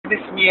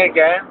me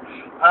again.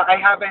 I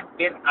haven't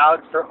been out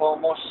for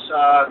almost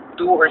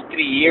 2 or 3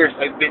 years.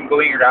 I've been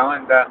going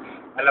around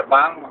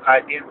Alabang,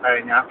 Makati, and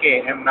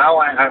Parañaque, and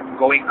now I'm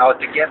going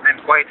out again.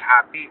 I'm quite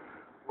happy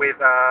with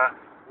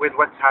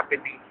what's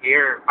happening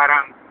here.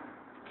 Parang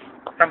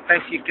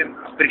sometimes you can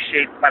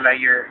appreciate pala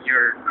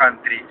your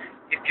country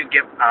if you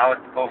get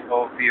out of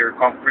your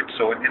comfort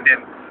zone and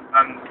then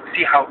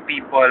see how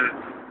people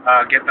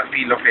get a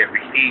feel of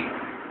everything.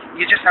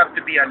 You just have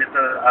to be a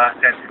little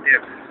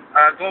sensitive.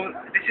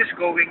 This is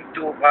going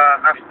to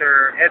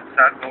after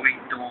EDSA,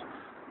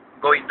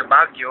 going to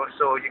Baguio,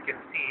 so you can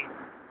see.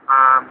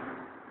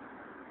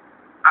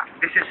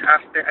 This is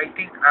after, I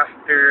think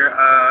after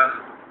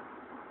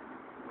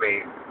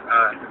the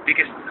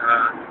biggest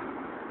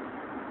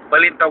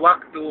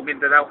Balintawak to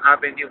Mindanao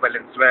Avenue,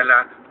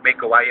 Valenzuela, May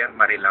Kawayan,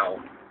 Marilao.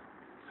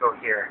 So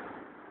here.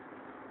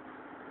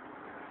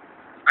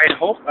 I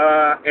hope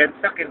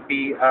EDSA can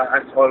be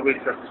as always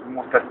as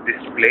smooth as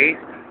this place.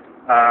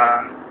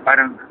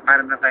 Parang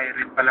na tayo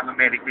rin palang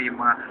Amerika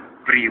yung mga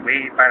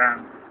freeway.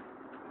 Parang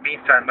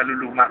minsan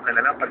maluluma ka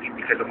na lang pag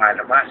hindi ka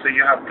lumalabas. So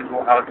you have to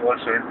go out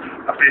also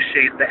and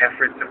appreciate the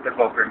efforts of the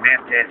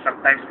government. And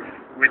sometimes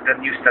with the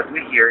news that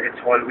we hear,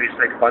 it's always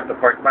like about the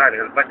pork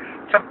barrel. But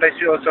sometimes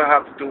you also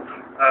have to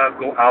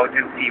go out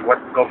and see what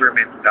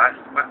government does.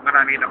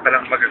 Marami na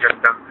palang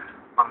magagandang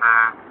mga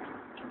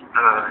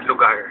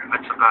lugar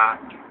at saka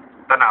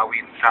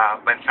tanawin sa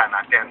bansa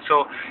natin.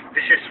 So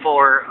this is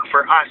for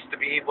us to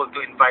be able to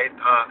invite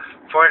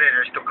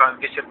foreigners to come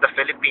visit the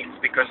Philippines,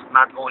 because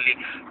not only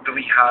do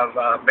we have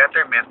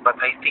betterment, but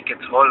I think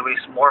it's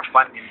always more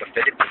fun in the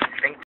Philippines. Thank you.